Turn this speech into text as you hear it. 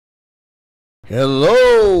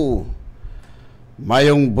Hello!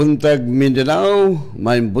 Mayong buntag Mindanao,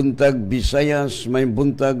 mayong buntag Visayas, mayong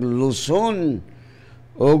buntag Luzon,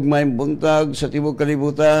 o mayong buntag sa tibok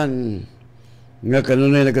kalibutan. Nga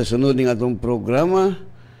kanunay nakasunod ng atong programa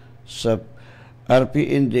sa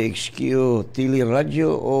RPN DXKO Tili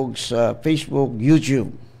Radio o sa Facebook,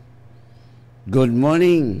 YouTube. Good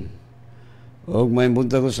morning! O mayong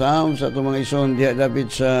buntag usam sa atong mga ison diya dapit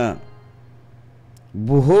sa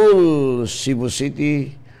Bohol, Cebu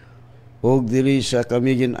City, og diri sa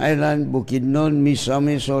Camiguin Island, Bukidnon,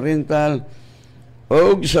 Misamis Oriental,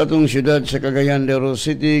 og sa atong syudad sa Cagayan de Oro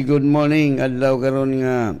City. Good morning, adlaw karon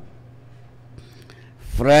nga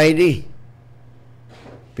Friday,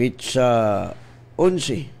 pizza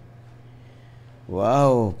 11.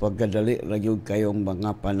 Wow, pagkadali lagyod kayong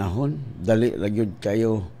mga panahon, dali lagyod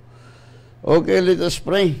kayo. Okay, let us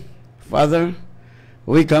pray. Father,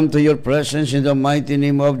 we come to your presence in the mighty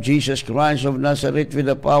name of Jesus Christ of Nazareth with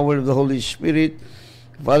the power of the Holy Spirit.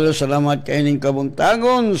 Father, salamat kayo ng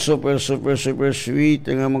kabuntagon. Super sweet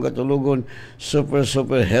ang among katulugon. Super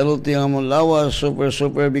healthy ang among lawas. Super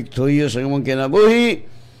victorious ang among kinabuhi.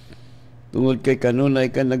 Tungod kay kanunay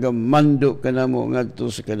ka nagamando ka na mo ngadto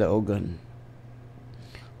sa kadaogan.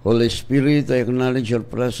 Holy Spirit, I acknowledge your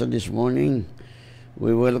presence this morning.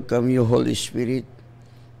 We welcome you, Holy Spirit.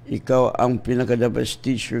 Ikaw ang pinaka-the-best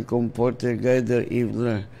teacher, comforter, guider,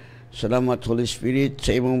 evener. Salamat, Holy Spirit,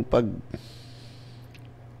 sa imong pag-giya,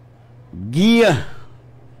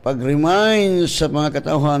 pag-remind sa mga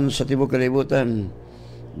katauhan sa tibok kalibutan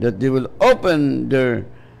that they will open their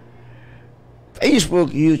Facebook,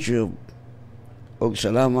 YouTube. Og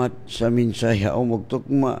salamat sa mensahe o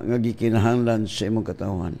magtukma nga gikinahanglan sa imong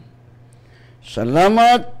katauhan.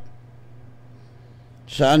 Salamat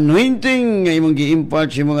sa anointing nga imong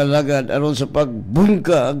gi-impart sa mga lagad aron sa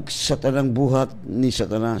pagbungkag sa tanang buhat ni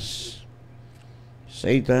Satanas,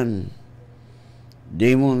 Satan,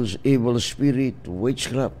 demons, evil spirit,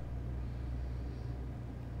 witchcraft,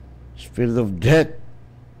 spirit of death,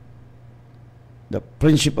 the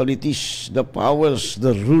principalities, the powers,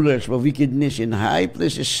 the rulers of wickedness in high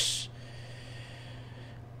places.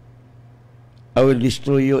 I will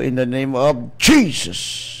destroy you in the name of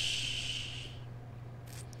Jesus.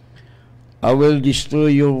 I will destroy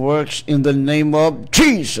your works in the name of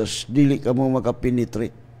Jesus. Dili ka mo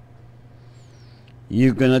makapenetrate.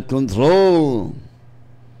 You cannot control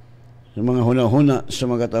sa mga huna-huna sa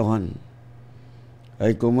mga katauhan.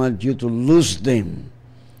 I command you to lose them,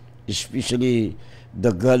 especially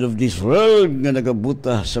the God of this world nga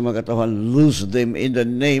nagabuta sa mga katauhan. Lose them in the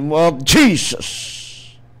name of Jesus.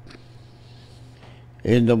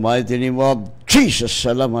 In the mighty name of Jesus.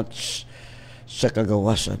 Salamat sa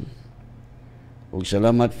kagawasan. Ug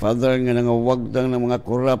salamat, Father, nga nangawagdang ng mga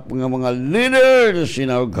corrupt nga mga leaders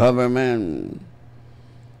in our government.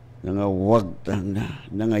 Nangawagdang na,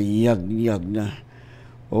 nangayag-yag na,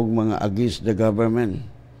 ug mga against the government.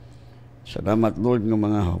 Salamat, Lord, nga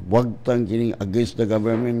mga wagtang kining against the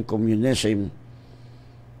government, communism,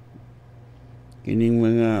 kining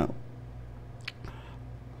mga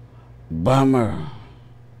bomber,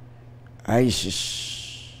 ISIS,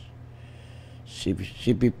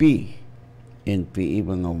 CPP, NPE,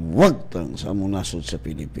 mga wagtang sa among nasod sa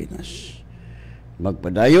Pilipinas.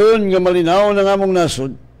 Magpadayon nga malinaw ng among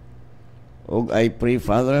nasod. Og I pray,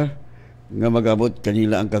 Father, nga magabot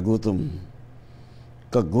kanila ang kagutom.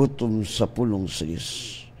 Kagutom sa pulong sa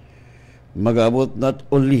Diyos. Magabot not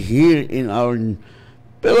only here in our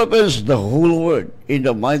Philippines, the whole world, in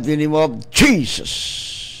the mighty name of Jesus.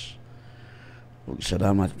 Og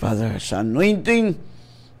salamat, Father, sa anointing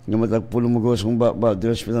nga matagpulong mo ko sa kumbaba,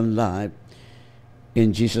 the hospital life.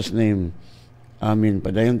 In Jesus' name, amen.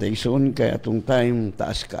 Padayon tayo soon kay atong time,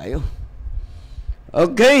 taas kayo.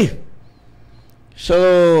 Okay. So,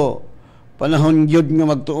 panahon yun nga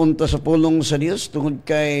magtuon ta sa pulong sa Diyos tungod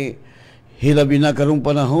kay hilabi na karong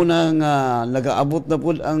panahon na nga nagaabot na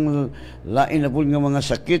po ang lain na po nga mga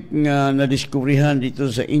sakit nga nadiskubrihan dito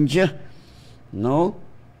sa India. No?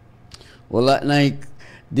 Wala na,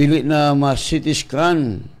 dili na ma-CT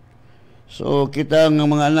scan. So, kita nga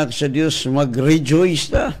mga anak sa Diyos,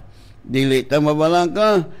 mag-rejoice na. Dili ta mabalang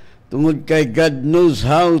ka. Tungod kay God knows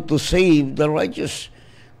how to save the righteous.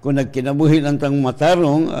 Kung nagkinabuhi lang tang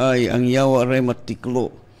matarong, ay ang yawa ray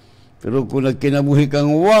matiklo. Pero kung nagkinabuhi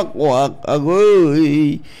kang wak-wak,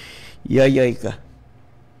 agoy, yayay ka.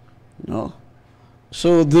 No?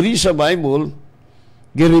 So, diri sa Bible,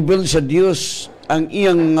 gireveal sa Diyos ang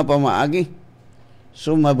iyang nga pamaagi.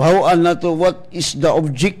 So, mabawaan na to what is the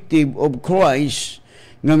objective of Christ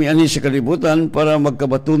nga miani sa kalibutan para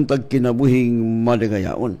magkabatuntag kinabuhing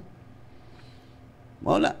maligayaon.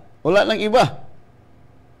 Mao na. Wala nang iba.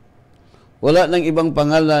 Wala nang ibang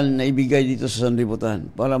pangalan na ibigay dito sa sanlibutan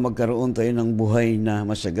para magkaroon tayo ng buhay na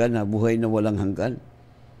masagana, buhay na walang hanggan.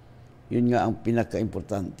 Yun nga ang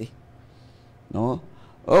pinaka-importante. No?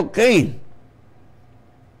 Okay.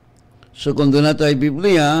 So kung doon na tayo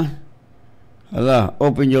Biblia,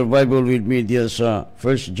 open your Bible with me diya sa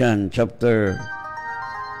 1 John chapter.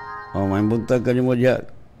 May buntag ka mo diya.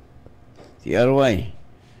 TRY.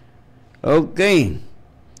 Okay.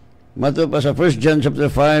 Mato pa sa 1 John chapter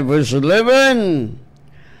 5 verse 11.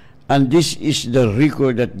 And this is the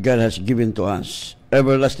record that God has given to us,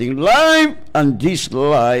 everlasting life, and this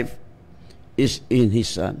life is in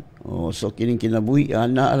His Son. So kining kinabuhi,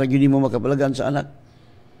 naalagi mo makapalagan sa anak.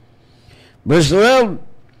 Verse 12,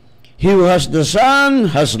 He who has the Son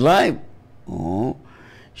has life.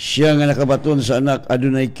 Siya nga nakabaton sa anak,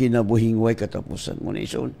 adunay kinabuhing way katapusan. Muna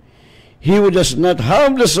ison. He who does not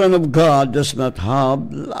have the Son of God does not have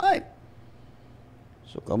life.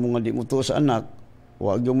 So, kamo nga di mo to sa anak,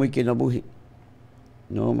 huwag yung mo'y kinabuhi.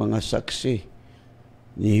 No, mga saksi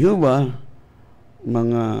ni Yuba,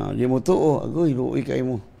 mga di mo to, agoy, luoy kayo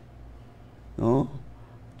mo. No?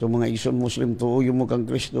 Itong mga isang Muslim, tuo yung mo kang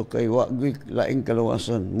Kristo, kay wag laing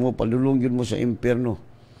kalawasan. Mo, palulong yun mo sa impyerno.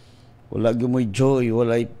 Wala yung mo'y joy,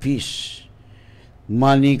 wala'y peace.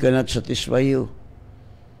 Money cannot satisfy you.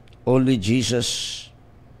 Only Jesus.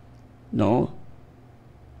 No?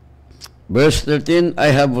 Verse 13,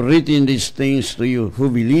 I have written these things to you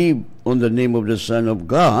who believe on the name of the Son of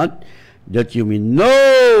God, that you may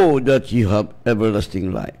know that you have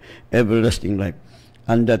everlasting life,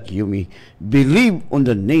 and that you may believe on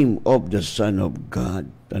the name of the Son of God.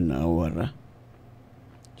 Tanawara.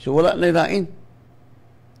 So wala na ilain.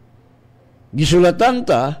 Gisulatan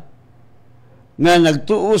ta nga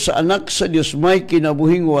nagtuo sa anak sa Dios may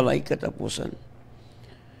kinabuhing walay katapusan.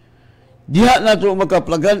 Diha nato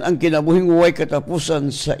makaplagan ang kinabuhing walay katapusan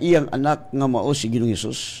sa iyang anak nga mao si Ginoong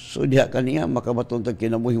Hesus. So diha kaniya makabaton tag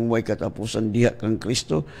kinabuhing walay katapusan diha kang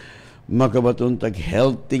Kristo, makabaton tag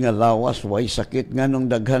healthy nga lawas way sakit nganong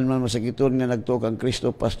daghan man masakiton nga nagtuo kang Kristo.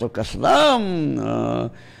 Pastor Caslam,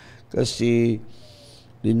 kasi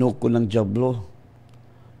linuko ng diablo.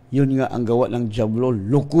 Yun nga ang gawa ng diablo,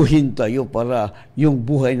 lukuhin tayo para yung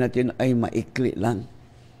buhay natin ay maikli lang.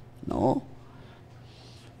 No?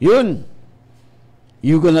 Yun.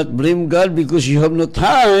 You cannot blame God because you have no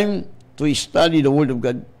time to study the Word of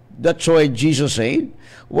God. That's why Jesus said,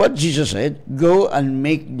 what Jesus said, go and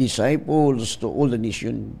make disciples to all the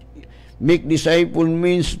nation. Make disciple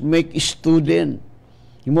means make student.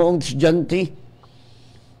 Yung mga estudyante,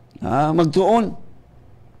 magtuon.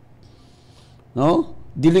 No?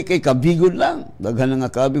 Dili kay kabigod lang. Daghan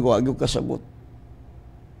nga kabig, wag yung kasabot.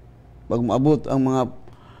 Pag maabot ang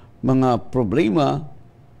mga problema,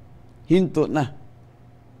 hinto na.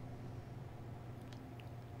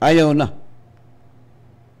 Ayaw na.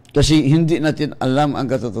 Kasi hindi natin alam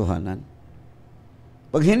ang katotohanan.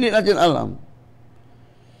 Pag hindi natin alam,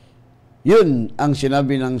 yun ang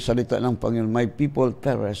sinabi ng salita ng Panginoon, my people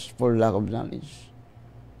perish for lack of knowledge.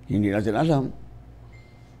 Hindi natin alam.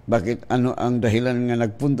 Bakit ano ang dahilan nga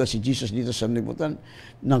nagpunta si Jesus dito sa sanlibutan?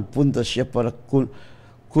 Nagpunta siya para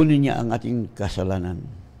kunin niya ang ating kasalanan.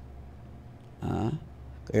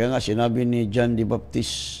 Kaya nga sinabi ni John the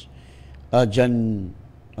Baptist,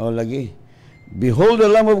 Behold the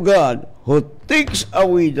Lamb of God who takes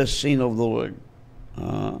away the sin of the world.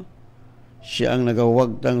 Siya ang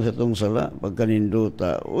nagawagtang sa itong sala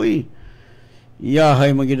pagkaninduta. Uy,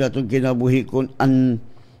 yahay maging itong kinabuhi kung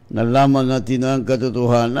nalaman natin ang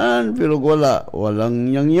katotohanan, pero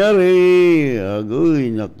walang nangyari.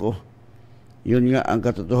 Agoy, nako. Yun nga ang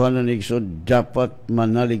katotohanan ni so dapat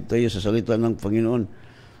manalig tayo sa salita ng Panginoon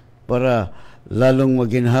para lalong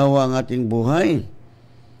maginhawa ang ating buhay.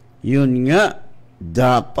 Yun nga,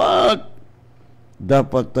 dapat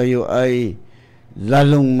tayo ay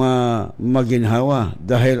lalong maginhawa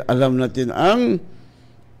dahil alam natin ang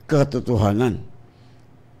katotohanan.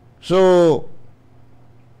 So,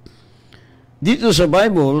 dito sa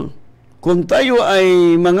Bible, kung tayo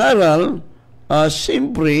ay mangaral,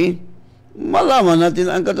 siyempre, malaman natin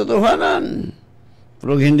ang katotohanan.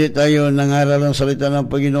 Pero hindi tayo nangaral ng salita ng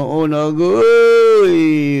Panginoon, agoy,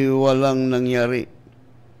 walang nangyari.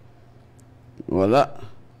 Wala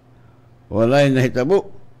yung nahitabo.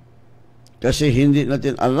 Kasi hindi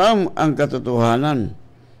natin alam ang katotohanan.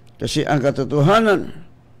 Kasi ang katotohanan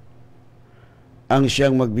ang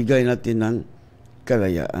siyang magbigay natin ng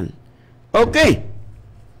kalayaan. Okay.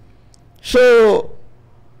 So,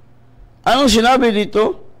 anong sinabi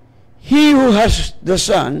dito? He who has the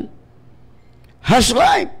Son has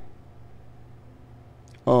life.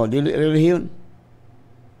 Dili relihiyon.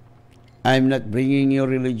 I'm not bringing your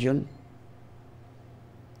religion.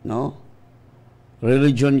 No?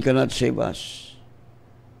 Religion cannot save us.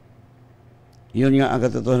 Yun nga ang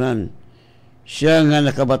katotohanan. Siya nga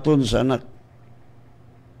nakabaton sa anak.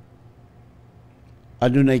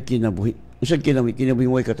 Adunay kinabuhi. Usag kinabuhi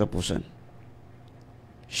way katapusan.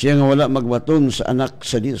 Siya nga wala magbaton sa anak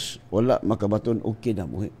sa Dios, wala makabaton og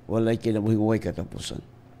kinabuhi. Wala kinabuhi way katapusan.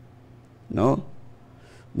 No?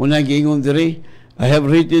 Muna giingon diri, I have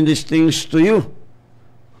written these things to you.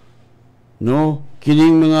 No?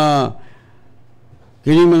 Kining mga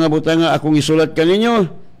butanga akong isulat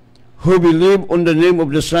kaninyo who believe on the name of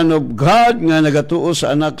the Son of God nga nagatuo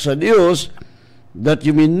sa anak sa Dios, that you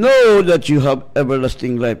may know that you have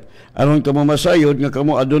everlasting life. Aron kamo masayod nga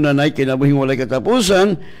kamo adunay kinabuhing walay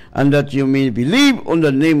katapusan, and that you may believe on the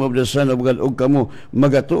name of the Son of God, ug kamo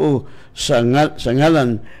magatuo sa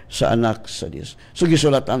ngalan sa anak sa Dios. So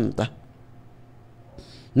gisulatan ta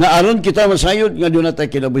na aron kita masayod nga dunay tay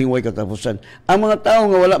kinabuhing walay katapusan. Ang mga tawo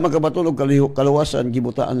nga wala makabaton og kaluwasan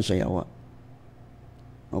gibutaan sa yawa.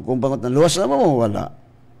 O kung pangat na luwas na mo, wala.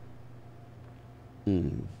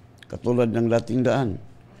 Katulad ng dating daan,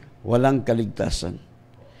 walang kaligtasan.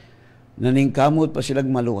 Naningkamot pa silang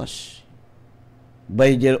maluwas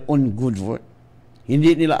by their own good work.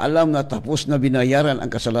 Hindi nila alam na tapos na binayaran ang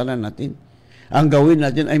kasalanan natin. Ang gawin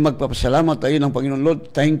natin ay magpapasalamat tayo ng Panginoon.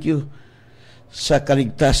 Lord, thank you sa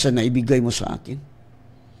kaligtasan na ibigay mo sa akin.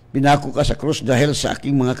 Pinako ka sa krus dahil sa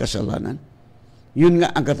aking mga kasalanan. Yun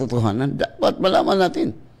nga ang katotohanan. Dapat malaman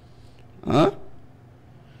natin. Ha?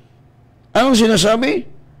 Anong sinasabi?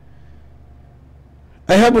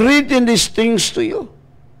 I have written these things to you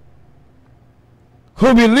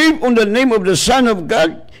who believe on the name of the Son of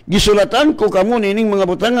God. Gisulatan ko kamo nining mga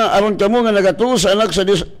butanga aron kamo nga nagatuo sa anak sa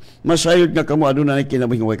Dios, masayod nga kamo adunay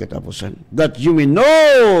kinabuhing way katapusan, that you may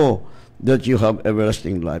know that you have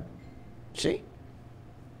everlasting life. See?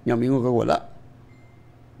 Ngamingo ka wala.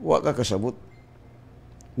 Wa ka kasabot.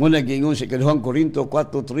 Muna gingon si Kaduhang Korinto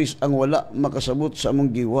 4:3, ang wala makasabot sa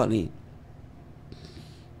among giwali.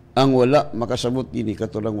 Ang wala makasabot ini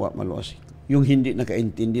katulang wa maluwas. Yung hindi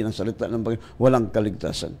nakaintindi ng salita ng Panginoon, walang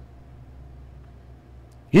kaligtasan.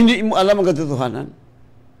 Hindi mo alam ang katotohanan.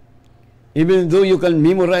 Even though you can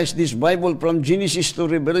memorize this Bible from Genesis to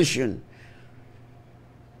Revelation,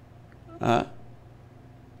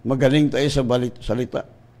 magaling tayo sa salita.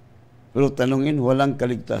 Pero tanungin, walang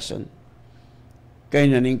kaligtasan. Kaya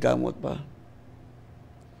naningkamot pa.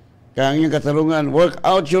 Kaya ang iyong katarungan, work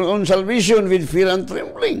out your own salvation with fear and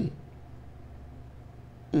trembling.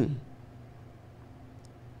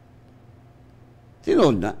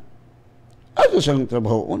 Tinod na. Ato sang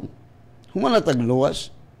trabahoon. Humanatag luwas.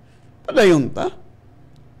 Padayon ta.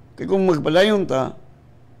 Kaya kung magpadayon ta,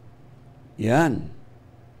 yan.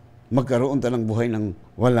 Magkaroon ta ng buhay ng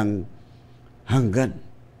walang hanggan.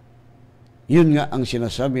 Yun nga ang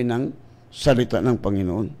sinasabi ng salita ng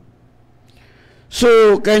Panginoon.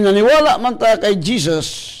 So, kaya naniwala man ta kay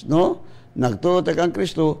Jesus, no? Nagtuo ta kang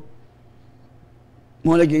Kristo,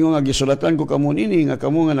 mo lagi nga gisulatan ko kamo nini nga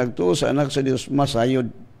kamo nga nagtuo sa anak sa Dios,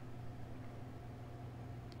 masayod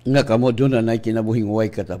nga kamo doon na kinabuhing way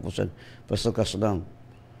katapusan. Pastor Caslam,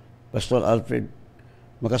 Pastor Alfred,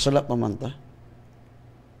 makasalat pa man ta.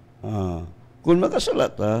 Kung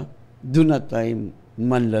makasalat ta, doon na tayo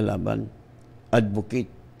manlalaban, advocate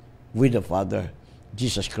with the Father,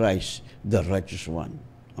 Jesus Christ, the righteous one.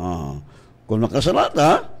 Kung makasalat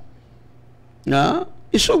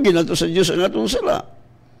isugin nato sa Diyos ang atong sala.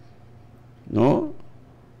 No?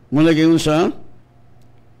 Mula kayo sa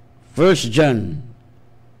 1 John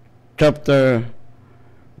chapter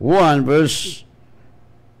 1 verse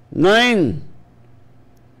 9.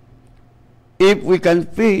 If we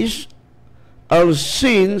confess our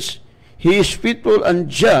sins, He is faithful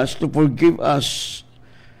and just to forgive us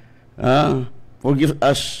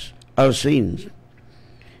our sins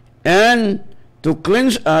and to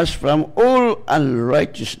cleanse us from all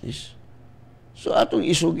unrighteousness. So atong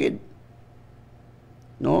isugid,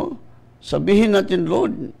 no? Sabihin natin,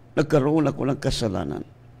 Lord, nagkaroon ako ng kasalanan.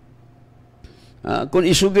 Kung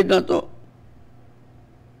isugid nato,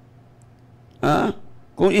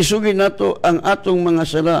 kung isugid nato ang atong mga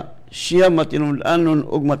sala, siya matinud-anon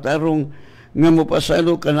og matarong nga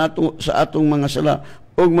mopasalo kanato sa atong mga sala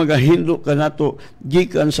og magahindo kanato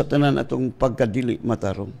gikan sa tanan atong pagkadili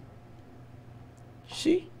matarong.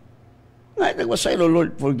 See? Ngay nagwasaylo,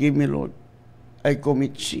 Lord, forgive me, Lord. I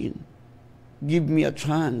commit sin. Give me a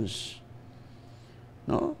chance.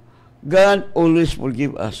 No? God always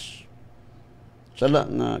forgive us. Sala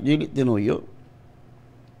nga dili tinuyo.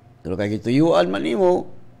 Pero kay gituyuan man nimo,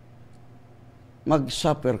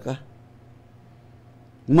 mag-suffer ka.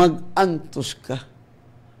 mag-antos ka.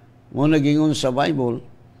 Mo nagingon sa Bible,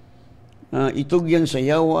 itugyan sa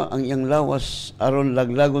yawa ang iyang lawas, aron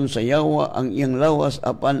laglagon sa yawa ang iyang lawas,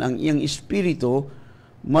 apan ang iyang espiritu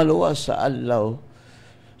maluwas sa adlaw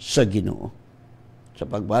sa Ginoo. Sa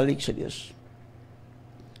pagbalik sa Dios.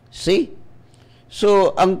 See?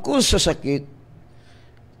 So, ang cause sa sakit,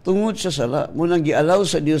 tungod sa sala, munang gialaw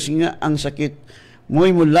sa Dios nga ang sakit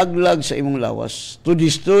mo'y mulaglag sa imong lawas to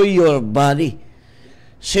destroy your body.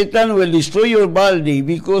 Satan will destroy your body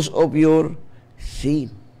because of your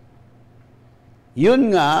sin.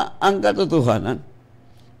 Yun nga ang katotohanan.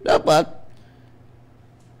 Dapat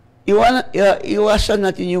iwasan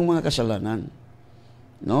natin yung mga kasalanan.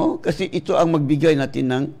 No? Kasi ito ang magbigay natin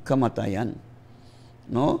ng kamatayan.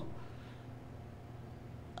 No?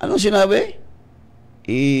 Anong sinabi?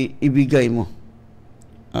 Ibigay mo.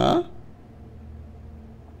 Ha?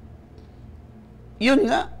 Yun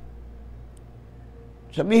nga.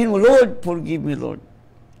 Sabihin mo, Lord, forgive me, Lord.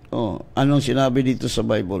 Oh, anong sinabi dito sa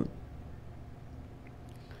Bible?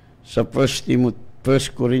 Sa 1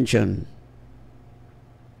 Corinthians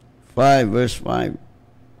 5, verse 5.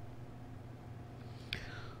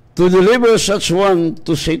 To deliver such one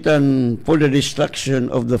to Satan for the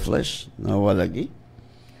destruction of the flesh. Nawalagi.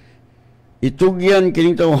 Itugyan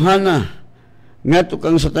kining tawhana nga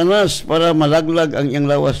tukang Satanas para malaglag ang iyang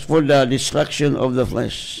lawas for the destruction of the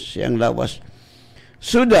flesh. Siyang lawas.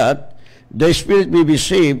 So that the spirit may be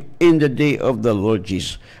saved in the day of the Lord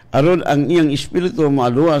Jesus. Aron ang iyang espiritu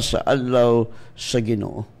maluwas sa adlaw sa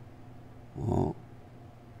Ginoo. Oh.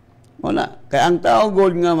 Wala. Kaya ang tao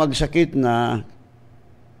god nga magsakit na,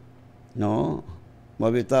 no,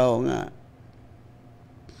 mabitaw nga,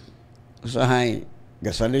 usahay,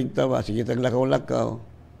 gasalig tawa, sige taglakaw-lakaw.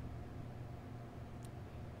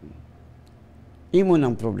 Imo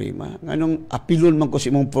ng problema. Anong apilon man ko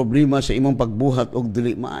sa imong problema sa imong pagbuhat og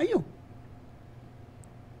dili maayo.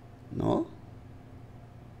 No?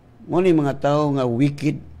 Mo ni mga tao nga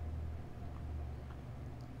wicked.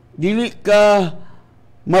 Dili ka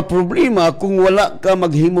maproblema kung wala ka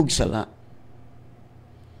maghimog sala.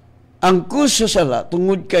 Ang cause sa sala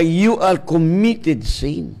tungod kay you are committed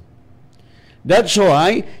sin. That's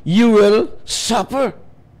why you will suffer.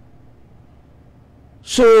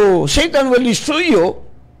 So, Satan will destroy you.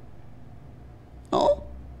 No?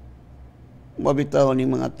 Mabitaw ni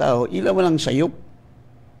mga tao, ila man lang sayop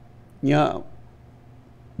niya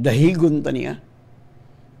dahigon ta niya.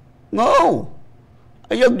 No.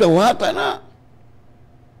 Ayag dawata na.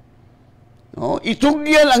 No,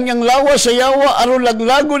 itugyan ang yang lawa sa yawa aron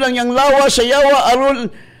laglagon ang yang lawa sa yawa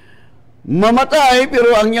aron mamatay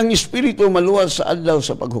pero ang yang espiritu maluwas sa adlaw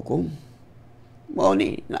sa paghukom. Mao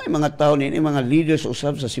ni na mga tao ni mga leaders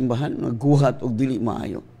usab sa simbahan nagguhat og dili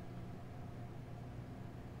maayo.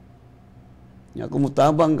 Nya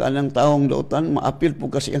kumutabang ka ng taong dautan, maapil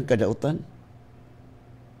po kasi ang kadautan.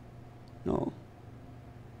 No.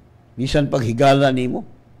 Bisan paghigala nimo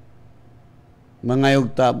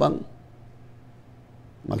mangayog tabang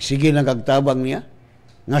magsige ng kagtabang niya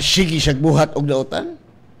nga sige siya buhat og dautan.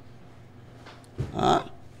 Ha?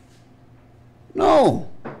 No.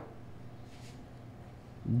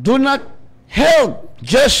 Do not help.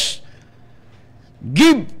 Just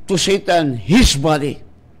give to Satan his body.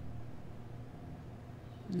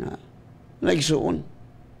 Naigsuon.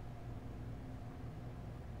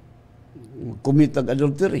 Commit ang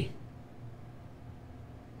adultery.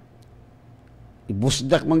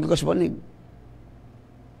 Ibusdak man ka sa panig.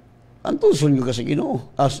 Antuson ka sa Ginoo.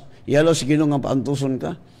 Iyalaw sa Ginoo nga paantuson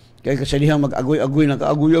ka. Kaya kasalihang mag-agoy-agoy na ka.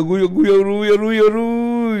 Agoy.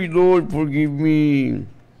 Lord, forgive me.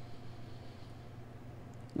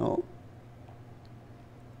 No?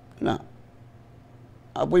 Na.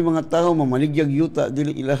 Apoy mga tao mamaligyag yuta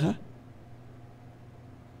dili ilaha.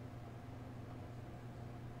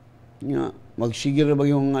 Nga, magsigir ba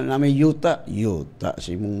yung namay yuta? Yuta sa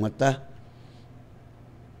imong mata.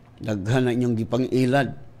 Daghan na inyong gipang-ilad.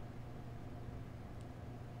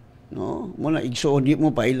 No? Muna, igsuon di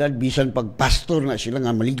mo pailad, bisan pag-pastor na sila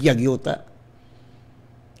nga maligyag yuta.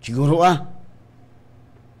 Siguro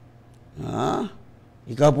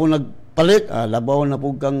ikaw po nagpalit, labaw na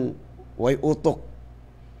po kang way utok.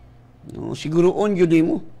 No? Siguroon yun di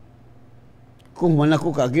mo. Kung man ako,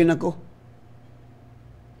 kagin ako.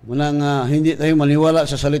 Muna nga, hindi tayo maniwala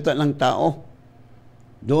sa salita ng tao.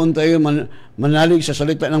 Doon tayo manalig sa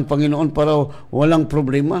salita ng Panginoon para walang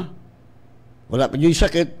problema. Wala pa yung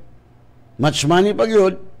sakit. Much money pag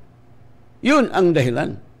yun. Yun ang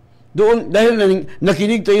dahilan. Doon, dahil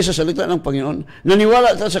nakinig tayo sa salita ng Panginoon,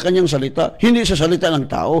 naniwala tayo sa kanyang salita, hindi sa salita ng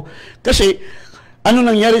tao. Kasi, Ano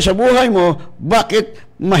nangyari sa buhay mo?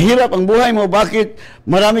 Bakit mahirap ang buhay mo? Bakit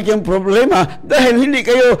marami kayong problema? Dahil hindi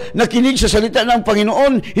kayo nakinig sa salita ng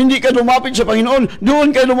Panginoon. Hindi ka lumapit sa Panginoon.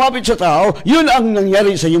 Doon kayo lumapit sa tao. Yun ang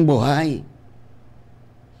nangyari sa iyong buhay.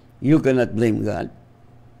 You cannot blame God.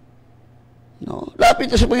 No?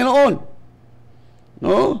 Lapit ka sa Panginoon.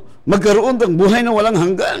 No? Magkaroon ng buhay na walang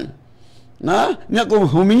hanggan. Na kung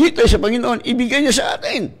humingi tayo sa Panginoon, ibigay niya sa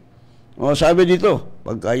atin. O, sabi dito,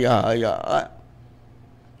 pagkaya-haya,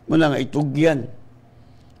 muna nga itugyan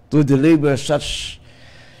to deliver such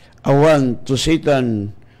a one to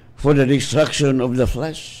Satan for the destruction of the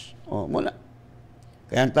flesh. O, muna.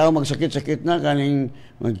 Kaya ang tao magsakit-sakit na, kaning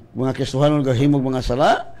mga Kristohanon gahimog mga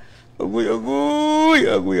sala, agoy,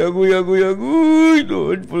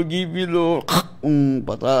 Lord, forgive me, Lord.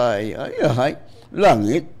 Patay. Ay,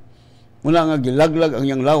 langit. Muna nga gilaglag ang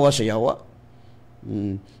yang lawa sa yawa.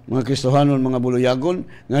 Mga Kristohanon, mga buluyagon,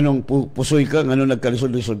 nganong pusoy ka, nganong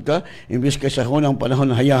nagkalisod-lisod ka, imbis kay sa hunang panahon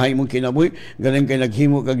na hayahay mong kinabuhi, galing kay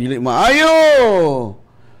naghimo kag dili maayo.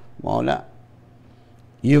 Mauna.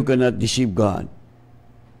 You cannot deceive God.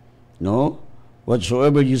 No?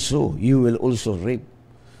 Whatsoever you sow, you will also reap.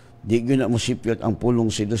 Di na musipyat ang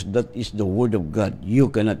pulong si Diyos. That is the word of God.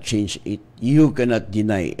 You cannot change it. You cannot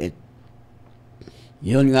deny it.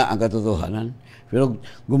 Yun nga ang katotohanan. Pero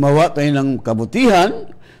gumawa tayo ng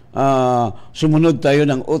kabutihan, sumunod tayo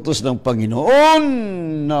ng utos ng Panginoon.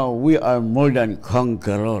 Now, we are more than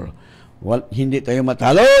conqueror. Hindi tayo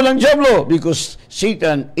matalo ng Diablo because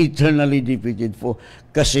Satan eternally defeated for.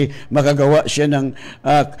 Kasi makagawa siya ng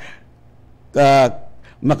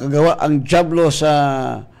makagawa ang Diablo sa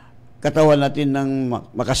katawan natin ng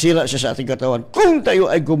makasira siya sa ating katawan kung tayo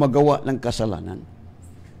ay gumagawa ng kasalanan.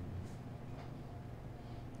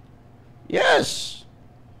 Yes.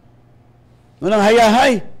 Ngunang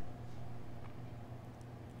hayahay.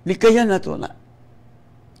 Likayan na to na.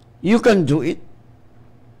 You can do it.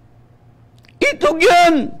 Itog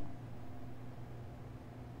yan.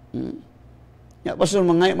 Ya, pastor,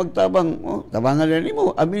 mga magtabang. Oh, tabangan rin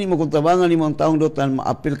mo. Aminin mo kung tabangan mo ang taong dotan,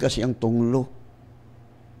 maapil kasi ang tunglo.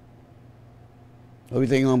 Sabi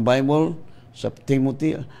tayo ng Bible, sa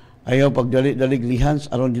Timothy, ayaw pagdali-dalig lihans,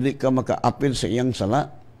 aron dili ka maka-apil sa iyang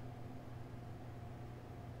sala.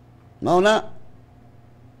 Mauna,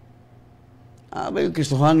 abay yung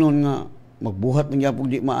Kristohanon nga, magbuhat ng yapog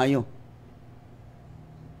di maayo.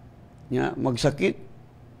 Nga, magsakit.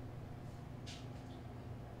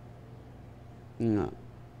 Nga,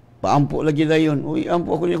 paampo lagi na yun. Uy,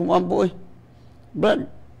 ampo ako niya kumampo eh. Brad,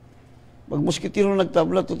 pag muskitiro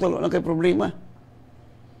nagtabla, total, wala kay problema.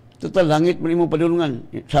 Total, langit, mali mo padulungan.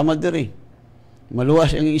 Sama diri.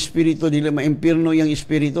 Maluwas ang espiritu, dili maimpirno yung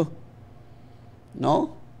espiritu.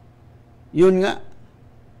 No? Yun nga,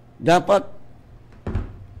 dapat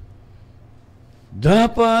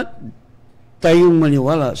tayong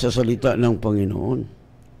maniwala sa salita ng Panginoon.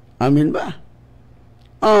 Amen ba?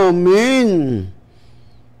 Amen.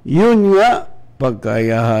 Yun nga,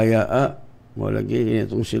 pagkaya-haya. Malagi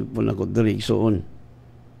itong cellphone ako DXKO.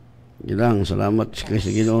 Gilang, salamat kay sa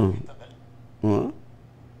Ginoo.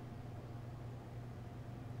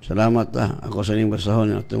 Salamat ako sa inyong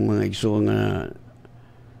basahon itong mga igsoon nga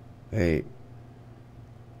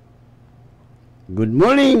good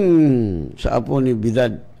morning sa apo ni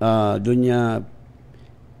Bidad, Dunya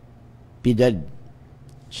Pidad,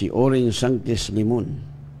 si Orin Sanctis Limon,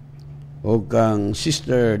 o kang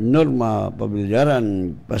Sister Norma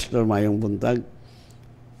Pabilyaran, Pastor Mayong Buntag,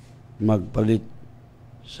 magpalit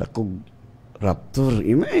sa kog raptor.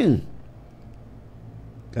 Amen.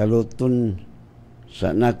 Kaluton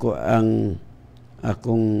sa nako ang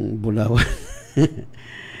akong bulawan.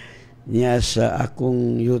 Niya sa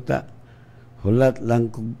akong yuta, hulat lang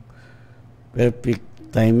kong perfect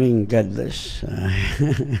timing, godless.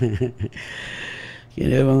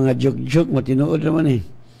 Kaya mga joke-joke, matinuod naman eh.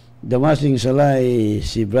 Damasing Salay,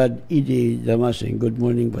 si Brad Edie Damasing. Good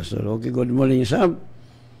morning, Pastor. Okay, good morning, Sam.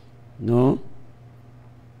 No?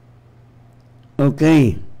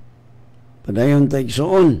 Okay. Padayon tayo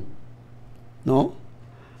soon. No?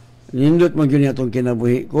 Nindot mo yun itong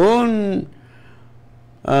kinabuhi. Kung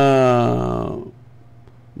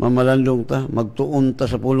mamalandong ta, magtuon ta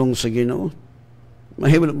sa pulong sa Ginoo.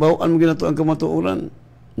 Bawaan mo ginato ang kamatuoran.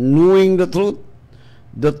 Knowing the truth.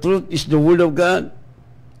 The truth is the word of God.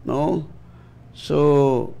 No?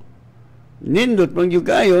 So, nindot mang yung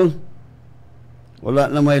kayo, wala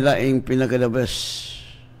na may laing pinakadabas.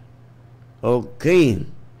 Okay.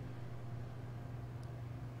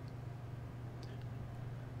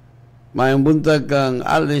 Mayang buntag kang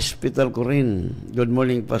Alice Petal Corin. Good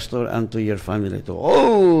morning, Pastor, and to your family. To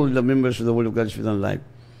all the members of the Word of God Spirit and Life.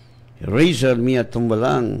 Razor Mia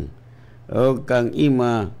Tumbalang, o kang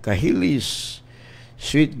Ima Kahilis,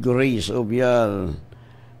 Sweet Grace Obial,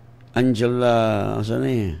 Angela,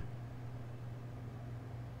 saan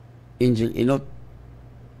Angel Inot,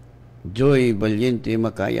 Joy Valiente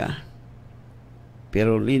Macaya,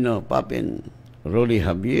 Perolino Papin, Rolly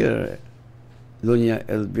Javier, Doña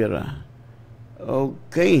Elvira.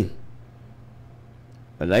 Okay.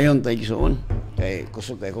 Padayon tayo soon. Kay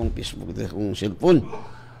kusog kay kong Facebook, kong cellphone.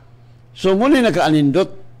 So, muna nakaanindot.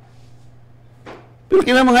 Pero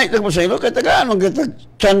kinamangay tagpasaylo, kaya tagaan,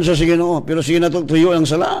 magkatag-chance sa Ginoo. Pero sige na tuyo ang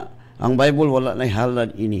sala. Ang Bible, wala na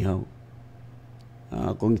halad inihaw.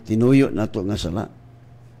 Kung tinuyo na ito nga sala.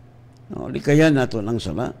 No, di kaya na ito ng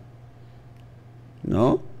sala.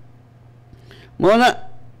 No? Muna,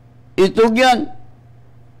 itugyan.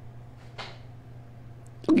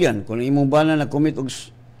 Tugyan. Kung imong bana na commit og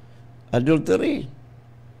adultery.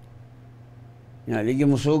 Nga, ligi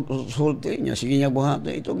mo sulti niya, sige niya buhata,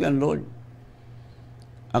 itugyan, Lord.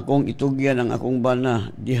 Akong itugyan ang akong bana,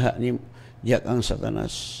 diha ang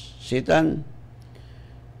Satanas. Satan,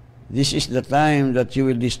 this is the time that you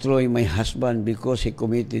will destroy my husband because he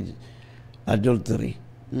committed adultery.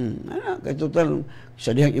 Kaya total,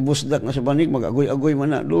 sa dihang ibusdak na sa banig, mag-agoy-agoy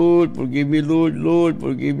man na, Lord, forgive me, Lord, Lord,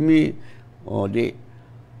 forgive me. O di,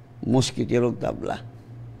 muskitirog tabla.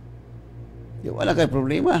 Di wala kay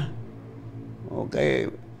problema. Okay,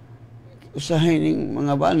 usahay ning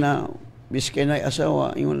mga bana, biskay na'y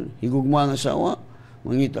asawa, yung higugma ang asawa,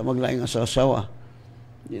 mangita maglaing asawa.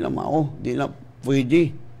 Di na mao, di na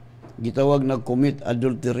pwede. Gitawag na commit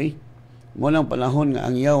adultery. Munang panahon nga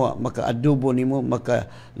ang yawa, maka-adobo nimo,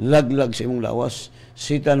 maka-laglag sa imong lawas.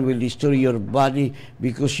 Satan will destroy your body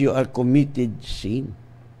because you are committed sin.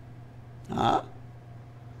 Ha?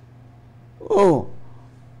 Oh,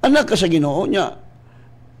 anak ka sa Ginoo niya.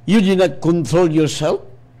 You did not control yourself.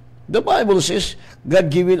 The Bible says, God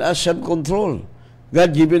given us self-control. God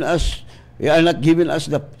given us, are not given us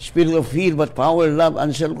the spirit of fear, but power, love,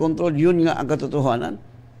 and self-control. Yun nga ang katotohanan.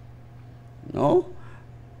 No?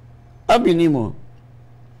 Abi nimo,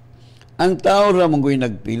 ang tao ra monggoy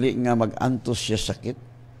nagpili nga mag-antos siya sakit.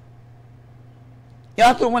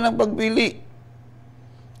 Yato man ang pagpili.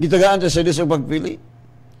 Gitagaan ta sa Dios ang pagpili.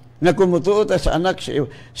 Nga kung mutuo ta sa anak,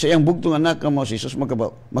 sa iyang bugtong anak ka mo, si Jesus,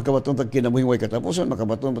 makabatong tag kinabuhing way katapusan,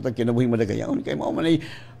 makabatong tag kinabuhing madagayaon. Kaya mo man ay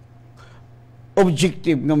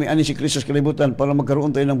objective nga may ani si Kristo sa kalibutan para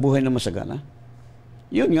magkaroon tayo ng buhay na masagana.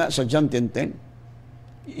 Yun nga sa John 10:10.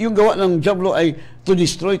 Yung gawa ng diablo ay to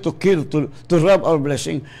destroy, to kill, to rob our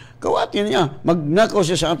blessing. Kawatin niya, magnakaw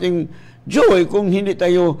siya sa ating joy kung hindi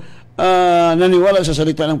tayo naniwala sa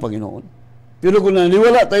salita ng Panginoon. Pero kung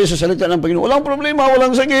naniwala tayo sa salita ng Panginoon, walang problema,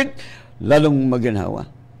 walang sakit, lalong maginhawa.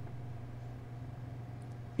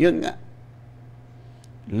 Yun nga.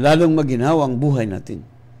 Lalong maginhawa ang buhay natin.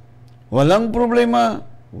 Walang problema,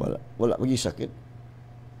 wala sakit.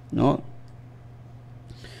 No?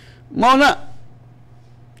 Mauna.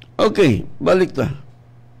 Okay, balik ta.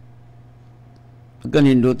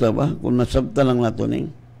 Pagkaninduta ba? Kung nasabta lang nato ning.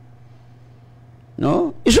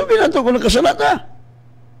 No? Isugin nato kung nakasalata.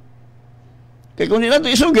 Kaya kung nila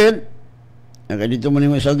ito isugin, kaya dito mo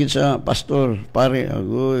naman isugin sa pastor, pare,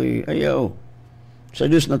 agoy, ayaw. Sa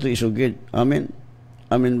Diyos na ito isugin. Amen?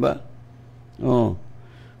 Amen ba? Oh.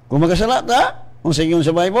 Kung makasalata, kung sa inyo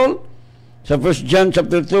sa Bible, sa 1 John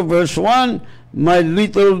chapter 2, verse 1, my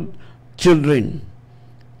little children,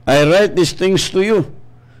 I write these things to you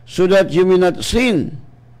so that you may not sin.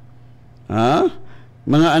 Ha?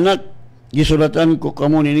 Mga anak, gisulatan ko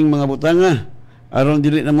kamo nining mga butanga aron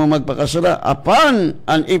dili na mo magpakasala apan,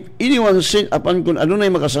 and if anyone sin apan kun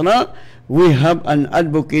adunay makasala, we have an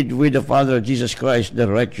advocate with the Father, Jesus Christ the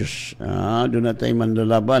righteous. Doon na tayo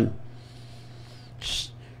manlalaban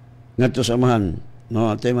ngadto samahan,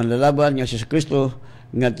 no? Tayo manlalaban nga si Kristo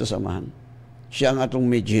ngadto samahan. Siya ang atong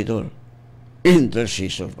mediator,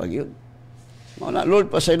 intercessor pag yun. Mga Lord,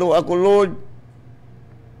 pasaylo ako, Lord.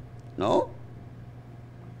 No?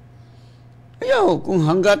 Ayaw, kung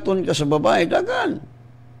hanggaton ka sa babae, dagan.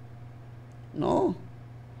 No?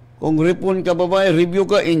 Kung ripon ka babae, review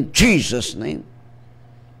ka in Jesus' name.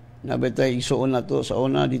 Nabitay, isuon na to sa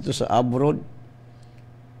una, dito sa abroad.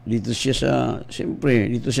 Dito siya sa, siyempre,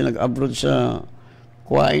 dito siya nag-abroad sa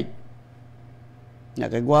Kuwait.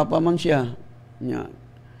 Kay gwapa man siya.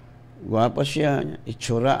 Gwapa siya,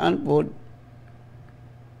 itsuraan po.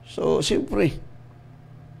 So, siyempre,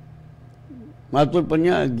 matod pa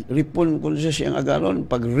niya, ripon kung siya siyang agalon,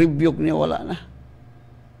 pag rebuke niya, wala na.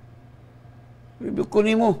 Rebuke ko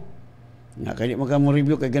ni mo. Nga, kaya maka mo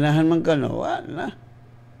rebuke, kay ganahan man ka, no? Wala na.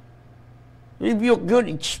 Rebuke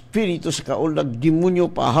yun, espiritu sa kaulag,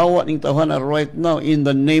 demonyo, pahawa ng tahanan right now in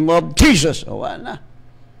the name of Jesus. Awa na.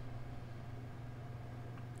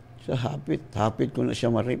 Sa hapit ko na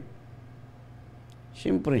siya marip.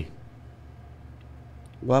 Siyempre,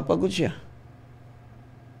 gwapagod siya.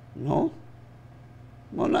 No?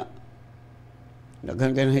 Muna.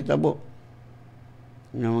 Daghan kayo ng hitabo.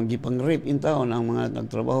 Na magipang-rape in tao ng mga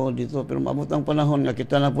nagtrabaho dito. Pero maabot ang panahon nga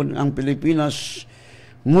kita na po ang Pilipinas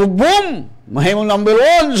mubom! Mahimong number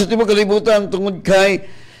 1 sa tibok kalibutan tungod kay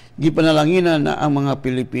gipanalanginan na ang mga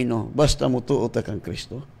Pilipino basta mutuo ta kang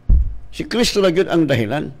Kristo. Si Kristo lang yun ang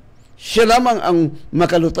dahilan. Siya lamang ang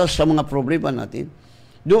makalutas sa mga problema natin.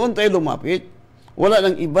 Doon tayo lumapit. Wala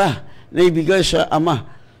nang iba na ibigay sa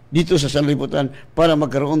Ama dito sa sanlibutan para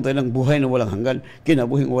magkaroon tayo ng buhay na walang hanggan,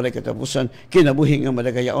 kinabuhi nga walay katapusan, kinabuhi nga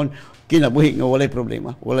madagayaon, kinabuhi nga walay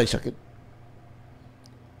problema, walay sakit.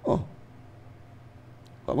 Oh.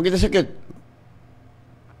 Kung makita sakit,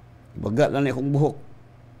 baga lang akong buhok.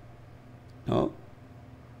 No?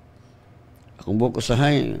 Akong buhok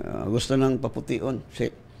usahay, gusto nang papution.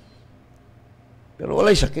 Pero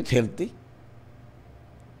walay sakit, healthy.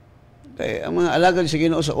 Kaya ang mga alagad sa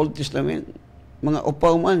Ginoo sa Old Testament, mga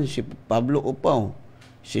upaw man, si Pablo upaw,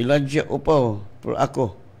 si Ladja upaw, pero ako,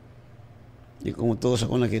 di ko mutuos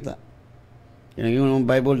ako nakita. Yan ang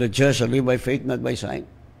Bible, the just shall live by faith, not by sight.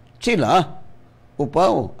 Sila,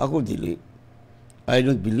 upaw, ako dili. I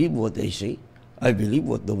don't believe what they say. I believe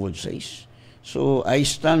what the word says. So, I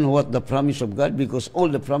stand what the promise of God because all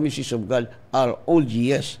the promises of God are all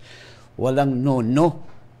yes. Walang no.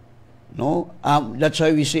 No? That's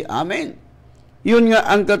why we say amen. Yun nga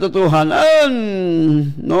ang katotohanan.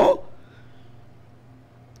 No?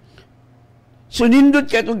 So, nindot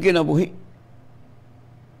ka itong kinabuhi.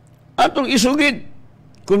 Atong isugid.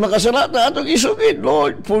 Kung makasalata, atong isugid.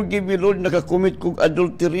 Lord, forgive me, Lord. Nakakomit kong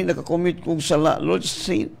adultery, nakakomit kong sala. Lord,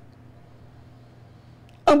 sin.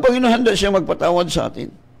 Ang Panginoon handa siya magpatawad sa atin.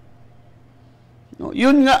 No?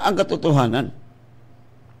 Yun nga ang katotohanan.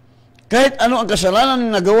 Kahit ano ang kasalanan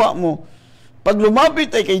na nagawa mo, pag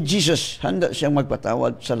lumapit ay kay Jesus, handa siyang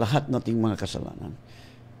magpatawad sa lahat nating mga kasalanan.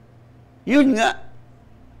 Yun nga.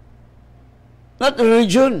 Not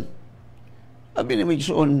religion. Sabi ni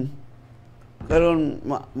Migsoon, karon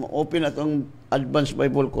ma-open atong advanced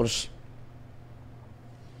Bible course.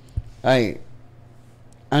 Ay,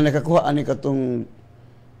 ang nakakuha ani katong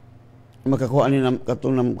makakuha ni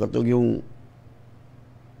katong yung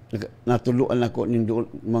natuluan ako ning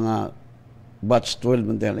mga batch 12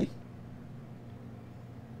 man tali.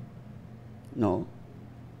 No.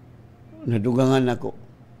 Nadugangan ako.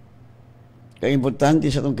 Kaya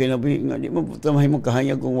importante sa itong kinabuhi nga, di mo mahimong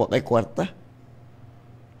kahayag kung wakay kwarta.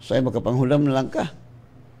 Sa'yo makapanghulam na lang ka.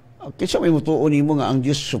 Kaysa may mutuon mo nga ang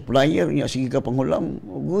Diyos supplier niya, sige ka panghulam.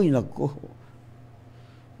 Ugoy, nako.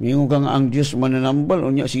 Ngayon ka nga ang Diyos mananambal,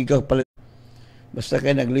 o niya, sige ka palit. Basta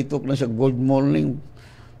kayo naglitok na sa good morning,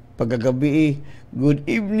 pagkagabi, good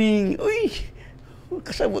evening. Uy,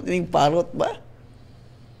 kasabot ng parot ba?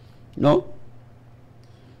 No?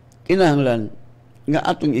 Kinahanglan, nga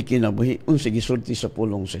atong ikinabuhi, unsa gisulti sa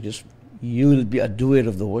pulong sa Diyos, you will be a doer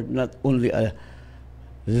of the word, not only a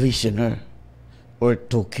listener or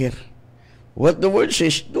talker. What the word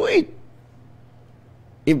says, do it.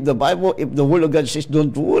 If the word of God says,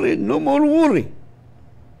 don't worry, no more worry.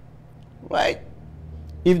 Right?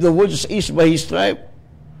 If the word says, by His stripe,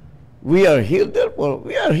 we are healed, therefore,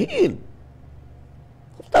 we are healed.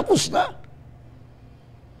 Tapos na.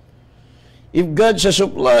 If God shall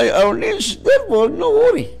supply our needs, therefore, no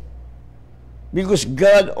worry. Because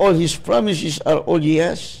God, all His promises are all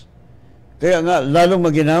yes. Kaya nga, lalong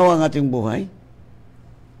maginawa ang ating buhay.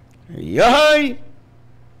 Yahay!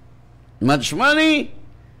 Much money!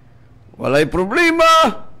 Walay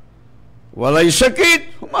problema! Walay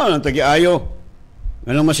sakit! Humaan ang tagi-ayo.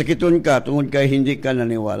 Anong masakiton ka, tungod kay hindi ka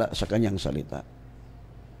naniwala sa kanyang salita.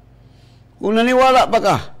 Kung naniwala pa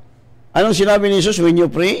ka, anong sinabi ni Jesus when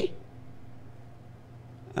you pray?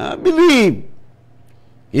 Believe.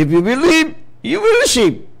 If you believe, you will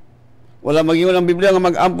receive. Wala mag-iwan ang Biblia nga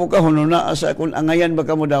mag-ampo ka, hununa asa kung angayan ba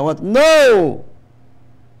ka mo dawat. No!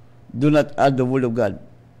 Do not add the word of God.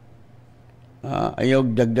 Ayaw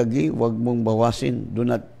dagdagi, wag mong bawasin. Do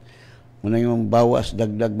not, muna yung bawas,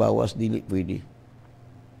 dagdag, bawas, dili pwede.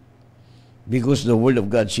 Because the word of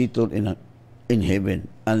God settled in heaven.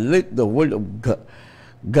 And let the word of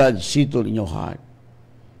God settle in your heart.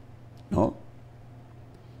 No?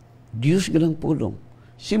 Diyos ganang pulong.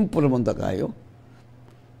 Simple man ta kayo.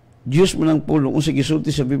 Diyos man ang pulong. Kung sige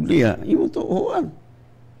sulti sa Biblia, imo tuuhan.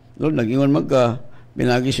 Lord, nag-ingon magka,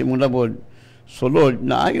 pinagi si mong labod. So Lord,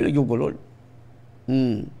 naayon na yung Lord.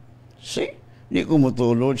 See? Hindi ko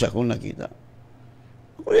mutulod sa akong nakita.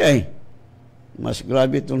 Ako ay, mas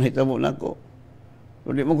grabe itong hitabo na ko.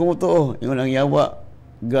 Kung di mo kumutuo, yung ang yawa,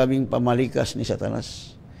 grabing pamalikas ni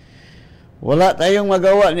Satanas. Wala tayong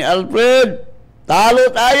magawa ni Alfred. Talo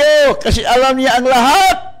tayo kasi alam niya ang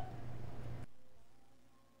lahat.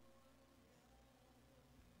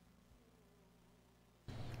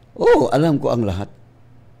 Oo, alam ko ang lahat.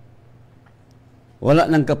 Wala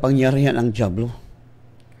nang kapangyarihan ang dyablo.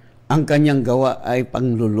 Ang kanyang gawa ay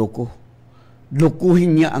pangluloko.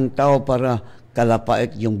 Lukuhin niya ang tao para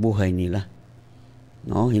kalapait yung buhay nila.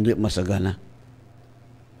 No, hindi masagana.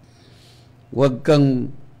 Huwag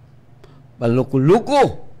kang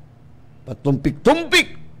paluko-luko, patumpik-tumpik.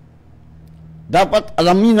 Dapat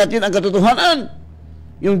alamin natin ang katotohanan.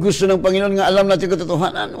 Yung gusto ng Panginoon nga alam natin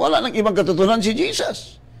katotohanan. Wala nang ibang katotohanan si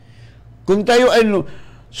Jesus. Kung tayo ay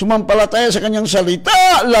sumampalataya sa kanyang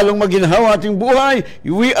salita, lalong maginhawa ating buhay,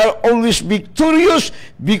 we are always victorious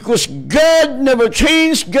because God never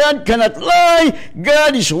changed. God cannot lie.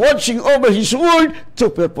 God is watching over His word to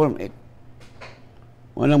perform it.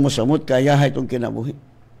 Walang mosamot, kayahay itong kinabuhi.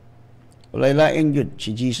 Walay laing yun,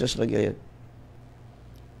 si Jesus lagi yun.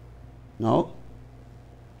 No?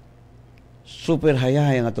 Super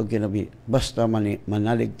hayahay ang atong kinabuhi. Basta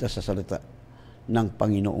manaligtas sa salita ng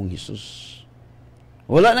Panginoong Hesus.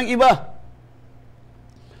 Wala nang iba.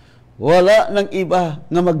 Wala nang iba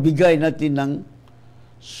na magbigay natin ng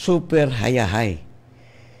super hayahay.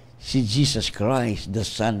 Si Jesus Christ, the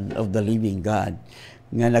Son of the living God,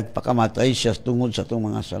 nga nagpakamatay siya tungod sa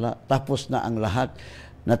itong mga sala. Tapos na ang lahat.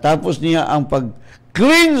 Natapos niya ang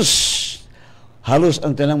pag-cleanse. Halos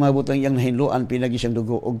ang tanang mabutang iyang nahinluan, pinagi siyang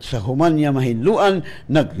dugo. O sa human niya mahinluan,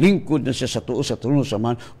 naglingkod na siya sa tuo sa trono sa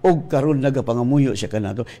man. O karon nagapangamuyo siya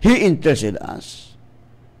kanato. He intercede us.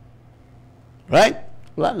 Right?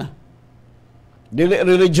 Wala na. Dili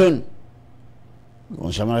religion.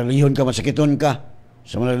 Kung sa mga religion ka, masakiton ka.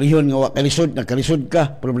 Sa mga religion nga kalisod, nagkalisod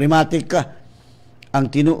ka, problematic ka. Ang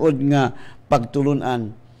tinuod nga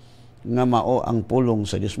pagtulunan nga mao ang pulong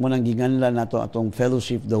sa Dios. Munang ginganlan nato atong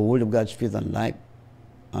fellowship, the Word of God, Spirit and Life.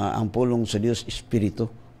 Ang pulong sa Dios, Espiritu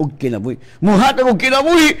ug kinabuhi. Muhatag og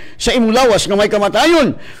kinabuhi sa imong lawas nga may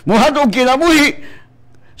kamatayon. Muhatag og kinabuhi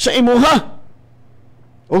sa imuha.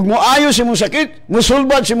 Ug moayo sa imong sakit,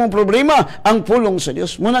 mosulbad sa imong problema, ang pulong sa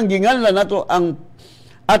Dios. Munang ginganlan nato ang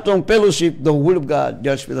atong fellowship, the Word of God,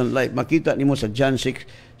 the Spirit and Life. Makita nimo sa John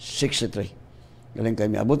 6:63. Galing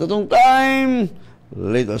kami abot atong time.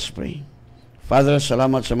 Let us pray. Father,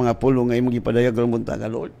 salamat sa mga pulong nga imong gipadayag ng buntaga,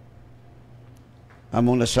 Lord.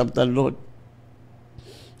 Among nasabtan, Lord,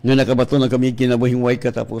 nga nakabato na kami kinabuhing way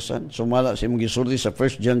katapusan. Sumala sa imong gisulti sa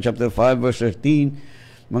 1 John chapter 5 verse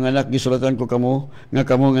 13. Mga anak, gisulatan ko kamo nga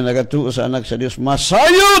nagatuo sa anak sa Dios.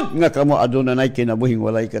 Masayod nga kamo adunay kinabuhing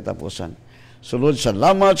walay katapusan. So Lord,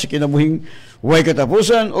 salamat sa kinabuhing way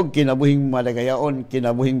katapusan o kinabuhing malagayaon,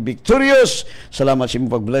 kinabuhing victorious. Salamat sa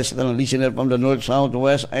imong pag-bless sa listener from the north, south,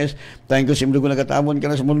 west, east. Thank you sa imong dugo nagatamon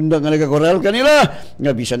ka na sa mundang nga nagakoral kanila.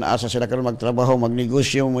 Nga bisan asa sila karon magtrabaho,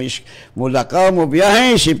 magnegosyo, mula ka, mo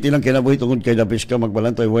biyahe, safety lang kinabuhi tungod kay dapis ka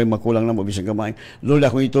magbalantoy, way makulang na mo bisan gamay. Lord,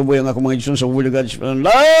 ako ituboy ang akong mga igsoon sa Word of God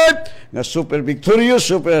life, nga super victorious,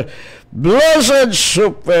 super blessed,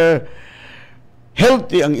 super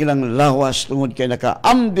healthy ang ilang lawas tungod kay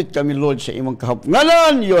nakaambit kami, Lord, sa imong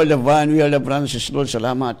kahapngalan. You are the vine, we are the branches, Lord.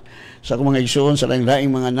 Salamat sa akong mga igsoon, sa laing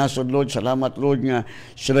mga nasod, Lord. Salamat, Lord, nga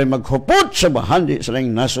sila maghupot sa bahandi sa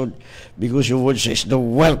laing nasod, because your word says the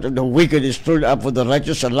wealth of the wicked is stored up for the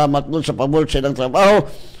righteous. Salamat, Lord, sa pabor sa ilang trabaho.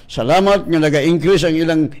 Salamat nga naga-increase ang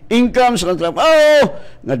ilang income sa ilang trabaho,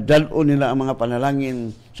 nga dalo nila ang mga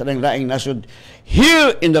panalangin sa laing nasod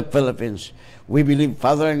here in the Philippines. We believe,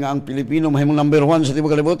 Father, nga ang Pilipino mahimong number 1 sa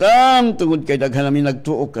tibuok kalibutan tungod kay daghan namin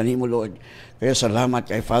nagtuok kanimo, Lord. Kaya salamat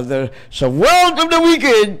kay Father, sa wealth of the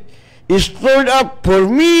wicked is stored up for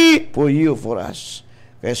me, for you, for us.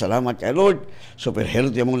 Kaya salamat kay Lord, super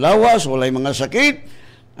healthy among lawas, walay mga sakit.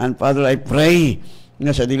 And Father, I pray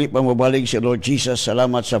nga sa dili pa mabalig si Lord Jesus,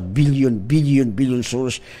 salamat sa billion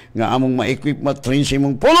souls nga among ma-equip, ma-train sa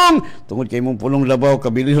imong pulong, tungod kay imong pulong labaw,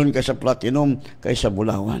 kabilihon kay sa platinum, kay sa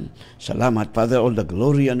bulawan. Salamat, Father, all the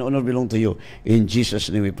glory and honor belong to you. In Jesus'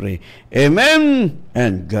 name we pray. Amen,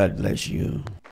 and God bless you.